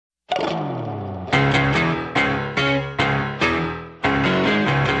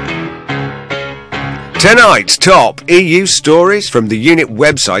Tonight's top EU stories from the unit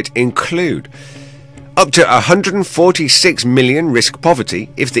website include: up to 146 million risk poverty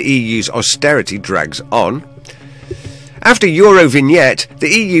if the EU's austerity drags on. After Eurovignette, the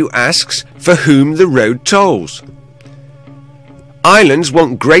EU asks for whom the road tolls. Islands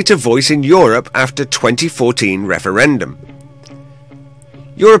want greater voice in Europe after 2014 referendum.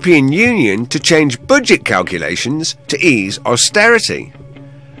 European Union to change budget calculations to ease austerity.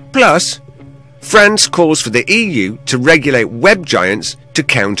 Plus, France calls for the EU to regulate web giants to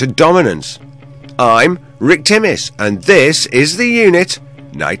counter dominance. I'm Rick Timmis, and this is the Unit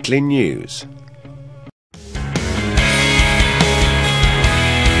Nightly News.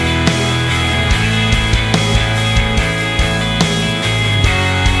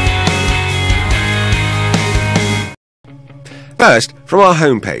 First, from our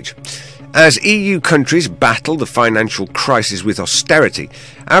homepage. As EU countries battle the financial crisis with austerity,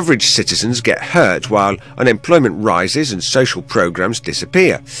 average citizens get hurt while unemployment rises and social programmes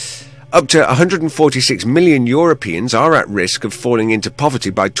disappear. Up to 146 million Europeans are at risk of falling into poverty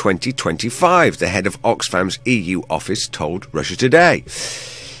by 2025, the head of Oxfam's EU office told Russia Today.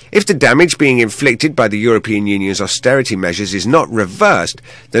 If the damage being inflicted by the European Union's austerity measures is not reversed,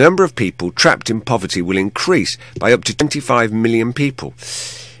 the number of people trapped in poverty will increase by up to 25 million people.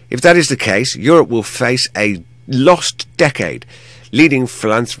 If that is the case, Europe will face a lost decade, leading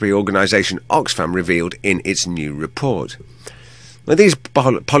philanthropy organisation Oxfam revealed in its new report. Now, these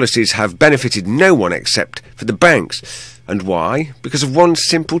policies have benefited no one except for the banks. And why? Because of one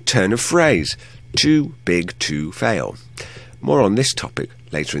simple turn of phrase: too big to fail. More on this topic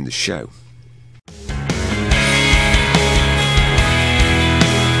later in the show.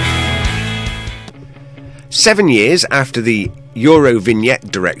 Seven years after the Eurovignette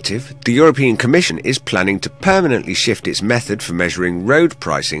directive, the European Commission is planning to permanently shift its method for measuring road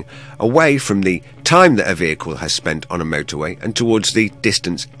pricing away from the time that a vehicle has spent on a motorway and towards the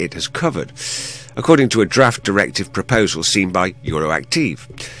distance it has covered, according to a draft directive proposal seen by Euroactiv.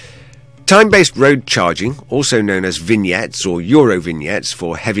 Time-based road charging, also known as vignettes or Eurovignettes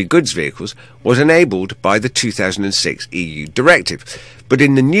for heavy goods vehicles, was enabled by the 2006 EU directive, but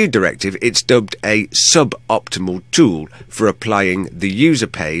in the new directive it's dubbed a suboptimal tool for applying the user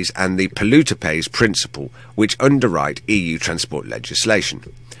pays and the polluter pays principle, which underwrite EU transport legislation.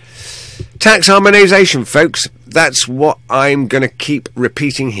 Tax harmonisation, folks, that's what I'm going to keep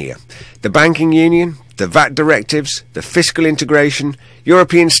repeating here. The banking union, the VAT directives, the fiscal integration,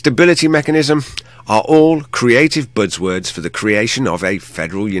 European stability mechanism are all creative buzzwords for the creation of a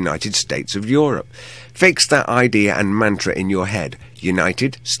federal United States of Europe. Fix that idea and mantra in your head: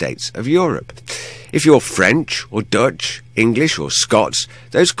 United States of Europe. If you're French or Dutch, English or Scots,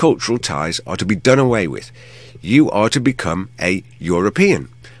 those cultural ties are to be done away with. You are to become a European,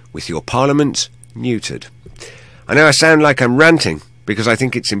 with your parliaments neutered. I know I sound like I'm ranting, because I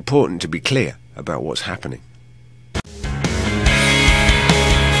think it's important to be clear about what's happening.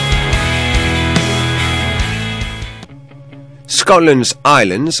 Scotland's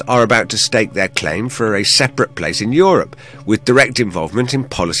islands are about to stake their claim for a separate place in Europe, with direct involvement in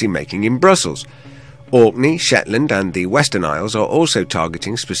policy making in Brussels. Orkney, Shetland and the Western Isles are also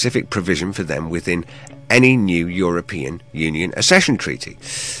targeting specific provision for them within any new European Union accession treaty.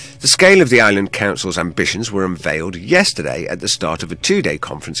 The scale of the Island Council's ambitions were unveiled yesterday at the start of a two-day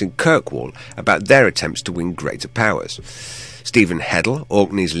conference in Kirkwall about their attempts to win greater powers. Stephen Heddle,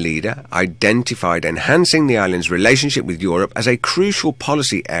 Orkney's leader, identified enhancing the island's relationship with Europe as a crucial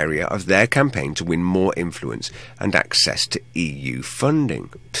policy area of their campaign to win more influence and access to EU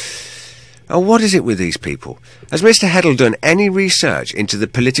funding. Now, what is it with these people? Has Mr. Heddle done any research into the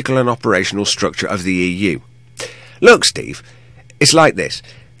political and operational structure of the EU? Look, Steve, it's like this.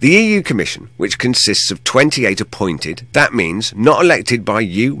 The EU Commission, which consists of 28 appointed, that means not elected by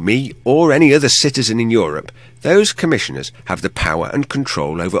you, me or any other citizen in Europe, those commissioners have the power and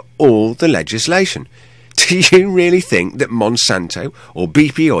control over all the legislation. Do you really think that Monsanto or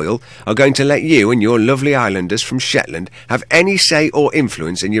BP Oil are going to let you and your lovely islanders from Shetland have any say or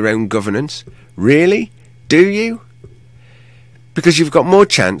influence in your own governance? Really? Do you? Because you've got more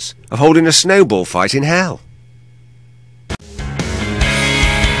chance of holding a snowball fight in hell.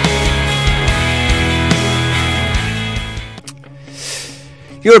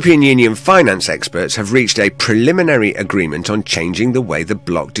 European Union finance experts have reached a preliminary agreement on changing the way the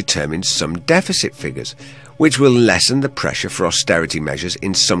bloc determines some deficit figures, which will lessen the pressure for austerity measures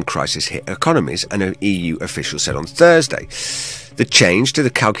in some crisis-hit economies, an EU official said on Thursday. The change to the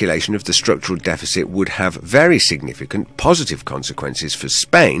calculation of the structural deficit would have very significant positive consequences for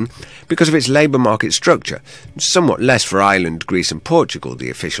Spain because of its labour market structure, somewhat less for Ireland, Greece and Portugal, the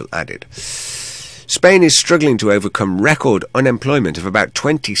official added. Spain is struggling to overcome record unemployment of about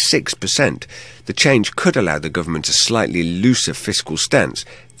 26%. The change could allow the government a slightly looser fiscal stance,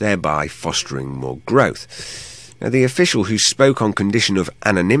 thereby fostering more growth. Now, the official who spoke on condition of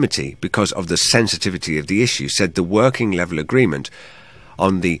anonymity because of the sensitivity of the issue said the working level agreement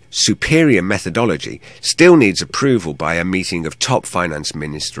on the superior methodology still needs approval by a meeting of top finance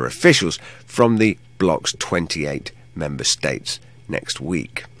minister officials from the bloc's 28 member states next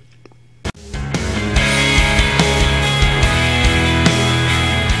week.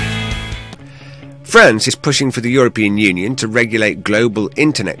 France is pushing for the European Union to regulate global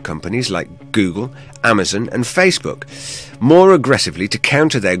internet companies like Google, Amazon and Facebook more aggressively to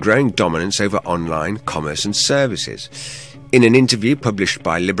counter their growing dominance over online commerce and services. In an interview published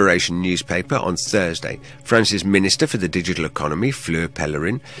by Libération newspaper on Thursday, France's Minister for the Digital Economy, Fleur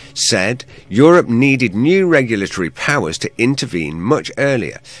Pellerin, said Europe needed new regulatory powers to intervene much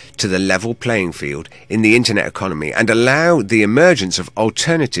earlier to the level playing field in the internet economy and allow the emergence of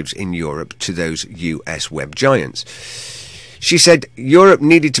alternatives in Europe to those US web giants. She said Europe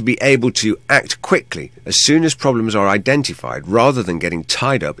needed to be able to act quickly as soon as problems are identified, rather than getting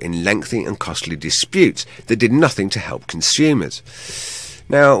tied up in lengthy and costly disputes that did nothing to help consumers.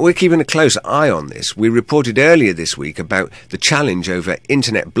 Now, we're keeping a close eye on this. We reported earlier this week about the challenge over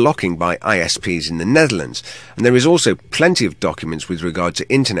internet blocking by ISPs in the Netherlands, and there is also plenty of documents with regard to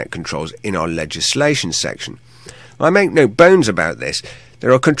internet controls in our legislation section. I make no bones about this.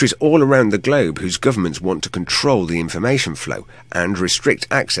 There are countries all around the globe whose governments want to control the information flow and restrict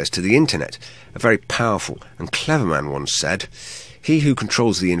access to the internet. A very powerful and clever man once said, "He who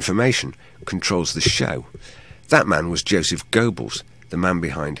controls the information controls the show." That man was Joseph Goebbels, the man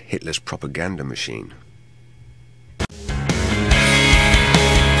behind Hitler's propaganda machine.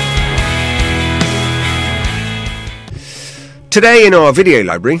 Today in our video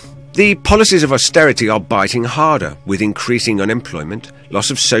library, the policies of austerity are biting harder, with increasing unemployment, loss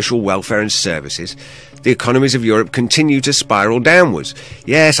of social welfare and services. The economies of Europe continue to spiral downwards.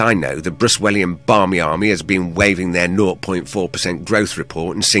 Yes, I know, the Bruswellian Barmy Army has been waving their 0.4% growth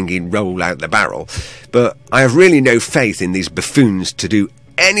report and singing "roll out the barrel," but I have really no faith in these buffoons to do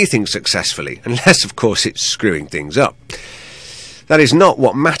anything successfully, unless of course it's screwing things up. That is not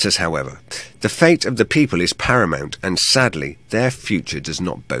what matters, however. The fate of the people is paramount, and sadly, their future does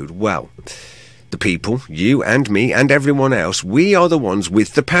not bode well. The people, you and me and everyone else, we are the ones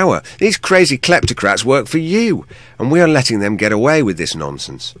with the power. These crazy kleptocrats work for you, and we are letting them get away with this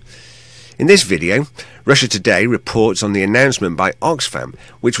nonsense. In this video, Russia Today reports on the announcement by Oxfam,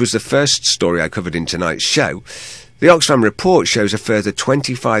 which was the first story I covered in tonight's show. The Oxfam report shows a further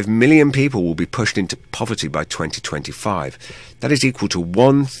 25 million people will be pushed into poverty by 2025. That is equal to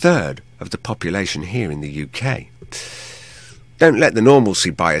 1/3 of the population here in the UK. Don't let the normalcy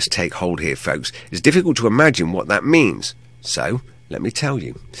bias take hold here, folks. It's difficult to imagine what that means. So, let me tell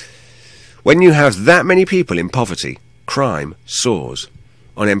you. When you have that many people in poverty, crime soars.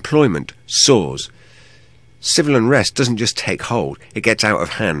 Unemployment soars. Civil unrest doesn't just take hold, it gets out of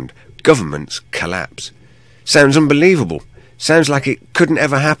hand. Governments collapse. Sounds unbelievable. Sounds like it couldn't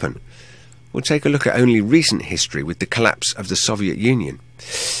ever happen. We'll take a look at only recent history with the collapse of the Soviet Union.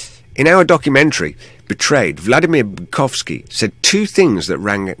 In our documentary, Betrayed, Vladimir Bukovsky said two things that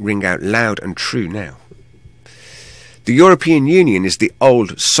ring out loud and true now. The European Union is the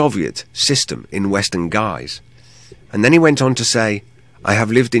old Soviet system in Western guise. And then he went on to say, "I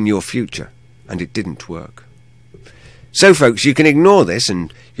have lived in your future, and it didn't work." So, folks, you can ignore this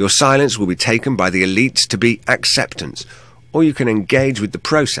and your silence will be taken by the elites to be acceptance, or you can engage with the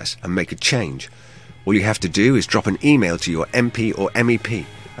process and make a change. All you have to do is drop an email to your MP or MEP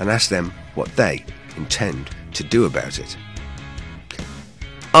and ask them what they intend to do about it.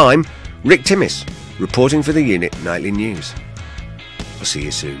 I'm Rick Timmis, reporting for the Unit Nightly News. I'll see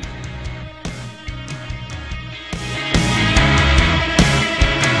you soon.